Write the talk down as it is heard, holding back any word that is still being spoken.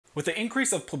With the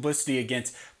increase of publicity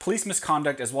against police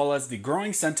misconduct, as well as the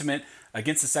growing sentiment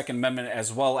against the Second Amendment,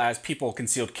 as well as people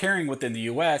concealed carrying within the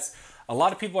US, a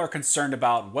lot of people are concerned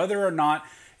about whether or not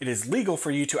it is legal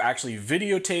for you to actually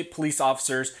videotape police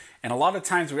officers. And a lot of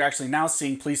times we're actually now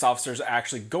seeing police officers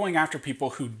actually going after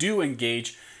people who do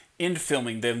engage in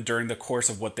filming them during the course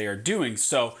of what they are doing.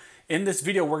 So in this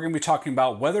video, we're going to be talking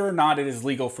about whether or not it is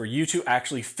legal for you to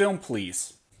actually film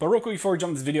police. But real quick, before we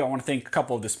jump into this video, I want to thank a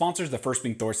couple of the sponsors, the first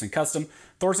being Thorson Custom.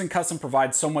 Thorson Custom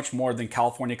provides so much more than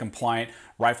California compliant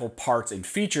rifle parts and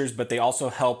features, but they also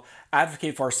help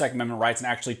advocate for our Second Amendment rights and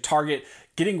actually target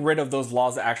getting rid of those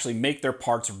laws that actually make their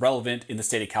parts relevant in the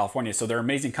state of California. So they're an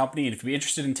amazing company, and if you'd be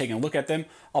interested in taking a look at them,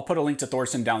 I'll put a link to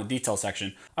Thorson down in the details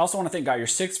section. I also want to thank Got Your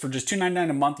Six. For just $2.99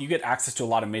 a month, you get access to a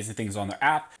lot of amazing things on their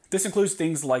app. This includes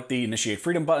things like the Initiate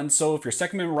Freedom button, so if your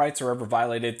Second Amendment rights are ever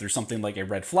violated through something like a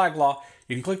red flag law,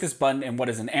 you can click this button and what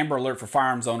is an Amber Alert for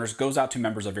firearms owners goes out to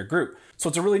members of your group. So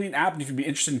it's a really neat app, and if you'd be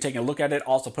interested in taking a look at it,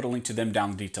 I'll also put a link to them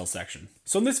down in the details section.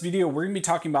 So in this video, we're going to be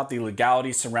talking about the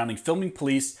legalities surrounding filming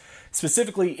police,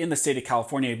 specifically in the state of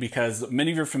California, because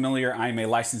many of you are familiar, I am a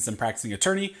licensed and practicing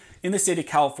attorney in the state of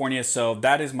California, so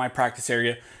that is my practice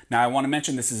area. Now I want to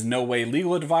mention this is no way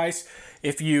legal advice.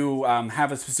 If you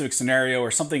have a specific scenario or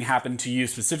something happened to you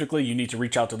specifically, you need to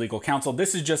reach out to legal counsel.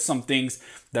 This is just some things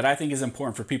that I think is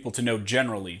important for people to know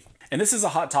generally. And this is a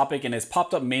hot topic and has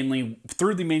popped up mainly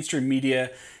through the mainstream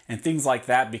media and things like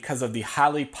that because of the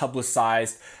highly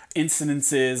publicized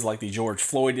incidences like the George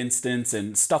Floyd instance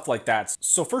and stuff like that.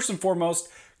 So first and foremost,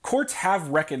 courts have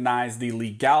recognized the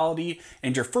legality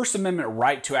and your First Amendment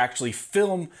right to actually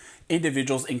film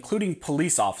individuals, including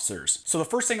police officers. So the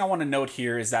first thing I want to note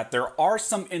here is that there are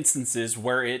some instances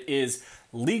where it is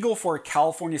legal for a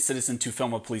California citizen to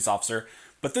film a police officer,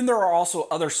 but then there are also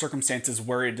other circumstances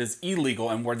where it is illegal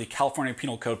and where the California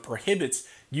Penal Code prohibits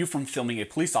you from filming a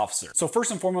police officer. So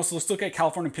first and foremost, let's look at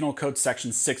California Penal Code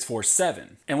section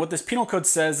 647. And what this penal code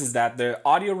says is that the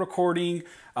audio recording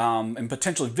and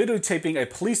potentially videotaping a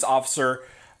police officer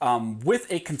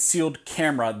with a concealed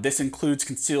camera, this includes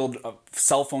concealed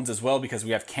cell phones as well, because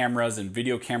we have cameras and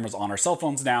video cameras on our cell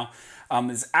phones now,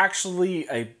 is actually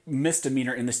a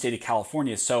misdemeanor in the state of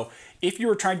California. So if you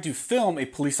are trying to film a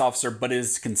police officer but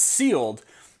is concealed,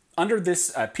 under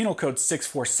this Penal Code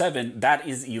 647, that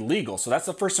is illegal. So that's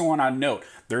the first one I note.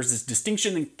 There's this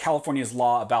distinction in California's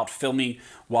law about filming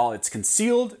while it's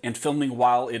concealed and filming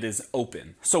while it is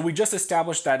open. So we just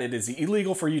established that it is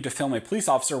illegal for you to film a police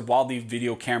officer while the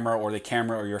video camera or the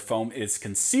camera or your phone is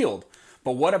concealed.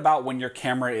 But what about when your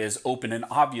camera is open and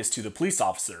obvious to the police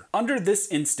officer? Under this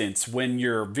instance, when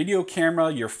your video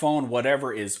camera, your phone,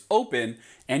 whatever is open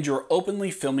and you're openly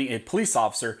filming a police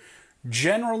officer,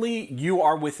 generally you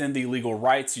are within the legal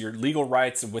rights, your legal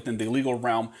rights within the legal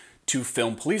realm to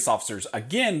film police officers.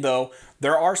 Again, though,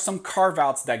 there are some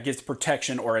carve-outs that gives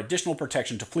protection or additional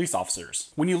protection to police officers.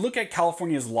 When you look at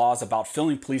California's laws about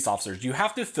filming police officers, you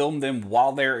have to film them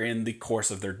while they're in the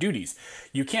course of their duties.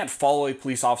 You can't follow a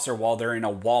police officer while they're in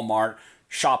a Walmart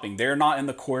shopping. They're not in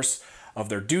the course of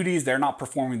their duties. They're not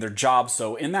performing their job.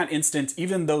 So in that instance,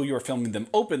 even though you're filming them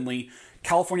openly,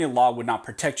 California law would not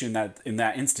protect you in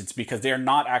that instance, because they are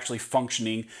not actually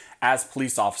functioning as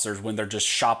police officers when they're just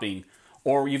shopping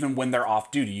or even when they're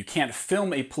off duty. You can't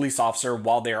film a police officer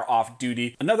while they are off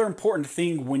duty. Another important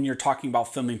thing when you're talking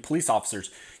about filming police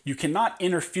officers, you cannot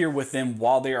interfere with them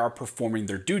while they are performing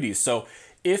their duties. So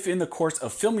if in the course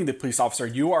of filming the police officer,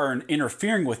 you are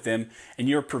interfering with them and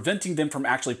you're preventing them from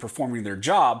actually performing their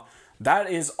job,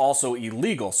 that is also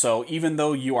illegal. So even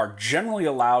though you are generally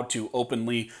allowed to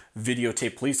openly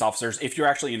videotape police officers, if you're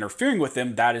actually interfering with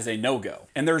them, that is a no-go.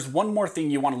 And there's one more thing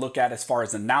you want to look at as far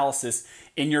as analysis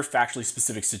in your factually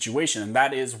specific situation, and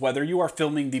that is whether you are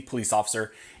filming the police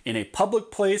officer in a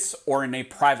public place or in a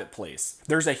private place.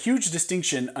 There's a huge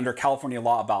distinction under California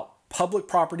law about public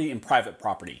property and private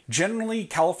property. Generally,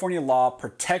 California law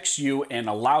protects you and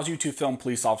allows you to film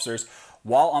police officers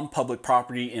while on public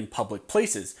property in public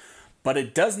places, but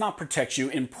it does not protect you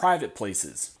in private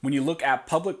places. When you look at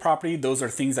public property, those are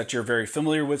things that you're very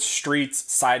familiar with: streets,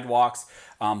 sidewalks,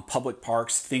 public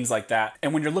parks, things like that.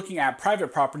 And when you're looking at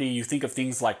private property, you think of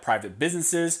things like private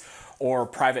businesses or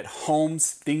private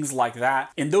homes, things like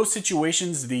that. In those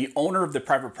situations, the owner of the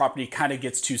private property kind of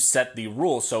gets to set the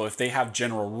rules. So if they have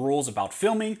general rules about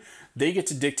filming, they get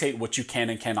to dictate what you can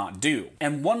and cannot do.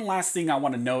 And one last thing I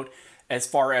want to note as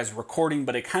far as recording,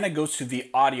 but it kind of goes to the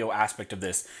audio aspect of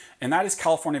this, and that is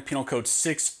California Penal Code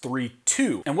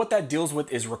 632. And what that deals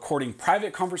with is recording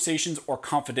private conversations or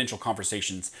confidential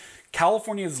conversations.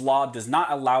 California's law does not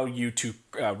allow you to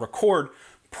record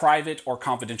private or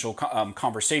confidential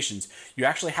conversations. You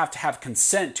actually have to have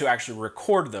consent to actually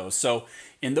record those. So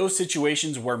in those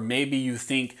situations where maybe you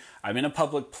think I'm in a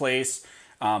public place,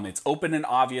 it's open and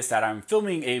obvious that I'm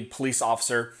filming a police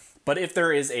officer, but if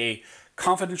there is a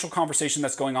confidential conversation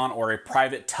that's going on or a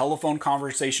private telephone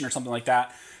conversation or something like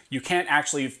that, you can't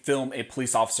actually film a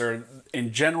police officer.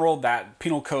 In general, that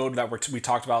penal code that we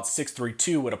talked about,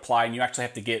 632, would apply, and you actually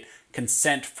have to get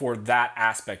consent for that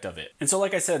aspect of it. And so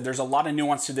like I said, there's a lot of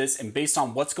nuance to this, and based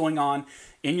on what's going on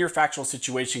in your factual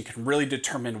situation can really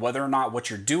determine whether or not what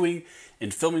you're doing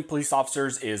in filming police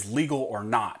officers is legal or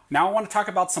not. Now I want to talk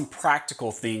about some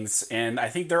practical things, and I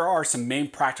think there are some main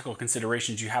practical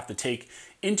considerations you have to take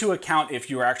into account if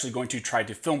you are actually going to try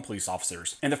to film police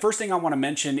officers. And the first thing I want to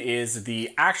mention is the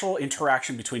actual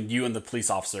interaction between you and the police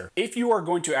officer. If you are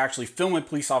going to actually film a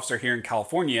police officer here in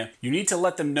California, you need to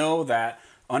let them know that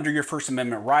under your First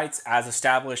Amendment rights as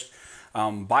established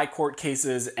by court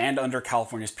cases and under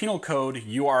California's penal code,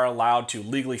 you are allowed to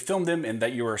legally film them, and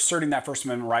that you are asserting that First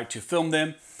Amendment right to film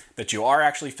them, that you are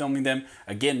actually filming them.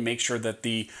 Again, make sure that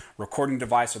the recording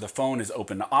device or the phone is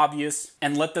open and obvious,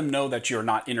 and let them know that you're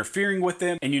not interfering with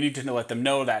them. And you need to let them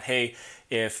know that, hey,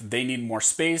 if they need more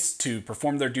space to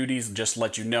perform their duties, just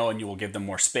let you know and you will give them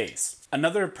more space.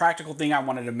 Another practical thing I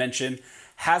wanted to mention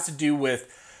has to do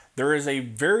with there is a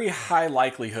very high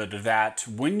likelihood that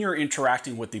when you're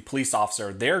interacting with the police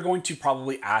officer, they're going to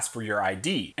probably ask for your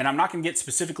ID. And I'm not going to get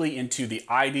specifically into the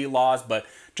ID laws, but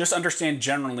just understand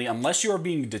generally, unless you are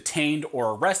being detained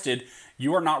or arrested,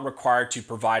 you are not required to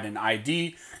provide an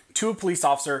ID to a police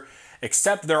officer,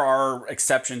 except there are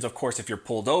exceptions. Of course, if you're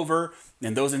pulled over,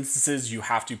 in those instances, you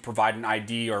have to provide an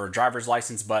ID or a driver's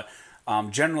license. But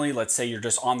generally, let's say you're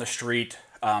just on the street,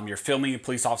 you're filming a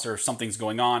police officer, if something's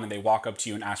going on and they walk up to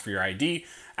you and ask for your ID,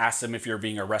 ask them if you're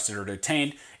being arrested or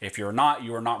detained. If you're not,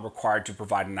 you are not required to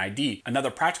provide an ID. Another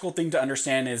practical thing to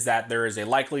understand is that there is a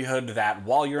likelihood that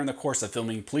while you're in the course of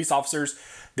filming police officers,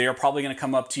 they are probably going to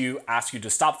come up to you, ask you to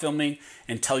stop filming,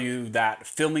 and tell you that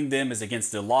filming them is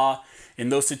against the law. In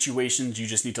those situations, you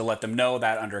just need to let them know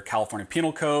that under California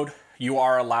Penal Code, you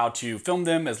are allowed to film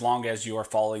them as long as you are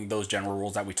following those general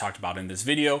rules that we talked about in this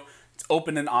video. It's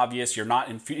open and obvious. You're not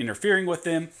interfering with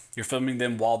them. You're filming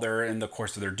them while they're in the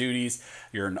course of their duties.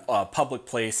 You're in a public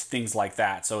place, things like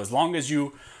that. So as long as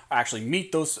you actually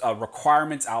meet those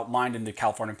requirements outlined in the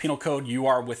California Penal Code, you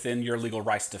are within your legal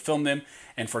rights to film them.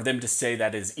 And for them to say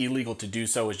that is illegal to do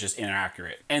so is just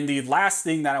inaccurate. And the last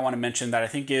thing that I want to mention that I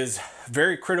think is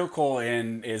very critical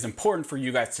and is important for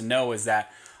you guys to know is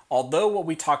that although what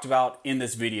we talked about in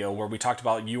this video, where we talked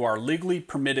about you are legally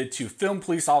permitted to film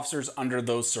police officers under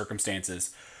those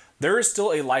circumstances, there is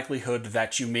still a likelihood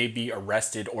that you may be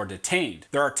arrested or detained.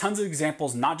 There are tons of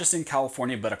examples, not just in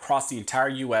California, but across the entire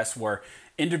US, where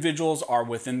individuals are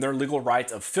within their legal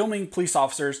rights of filming police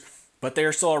officers, but they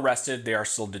are still arrested, they are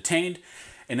still detained.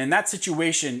 And in that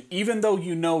situation, even though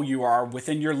you know you are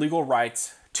within your legal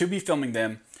rights to be filming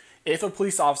them, if a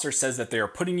police officer says that they are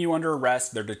putting you under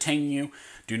arrest, they're detaining you,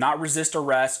 do not resist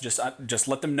arrest. Just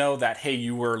let them know that, hey,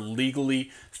 you were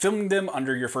legally filming them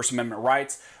under your First Amendment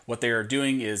rights. What they are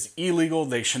doing is illegal.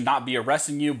 They should not be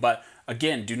arresting you. But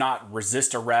again, do not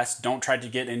resist arrest. Don't try to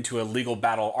get into a legal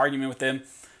battle argument with them.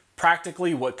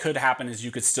 Practically, what could happen is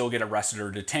you could still get arrested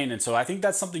or detained. And so I think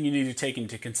that's something you need to take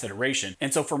into consideration.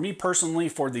 And so for me personally,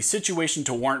 for the situation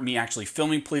to warrant me actually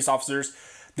filming police officers,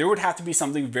 there would have to be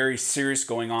something very serious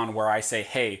going on where I say,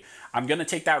 hey, I'm going to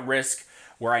take that risk,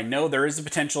 where I know there is a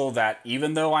potential that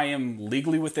even though I am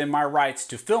legally within my rights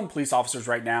to film police officers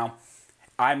right now,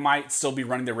 I might still be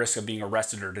running the risk of being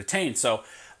arrested or detained. So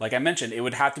like I mentioned, it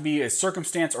would have to be a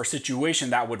circumstance or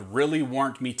situation that would really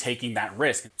warrant me taking that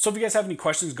risk. So if you guys have any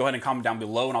questions, go ahead and comment down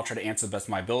below and I'll try to answer the best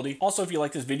of my ability. Also, if you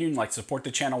like this video and like to support the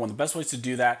channel, one of the best ways to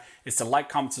do that is to like,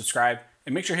 comment, subscribe,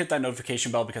 and make sure to hit that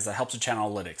notification bell because that helps the channel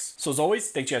analytics. So as always,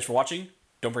 thanks you guys for watching.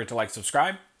 Don't forget to like,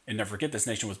 subscribe, and never forget this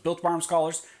nation was built by armed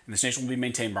scholars, and this nation will be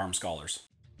maintained by armed scholars.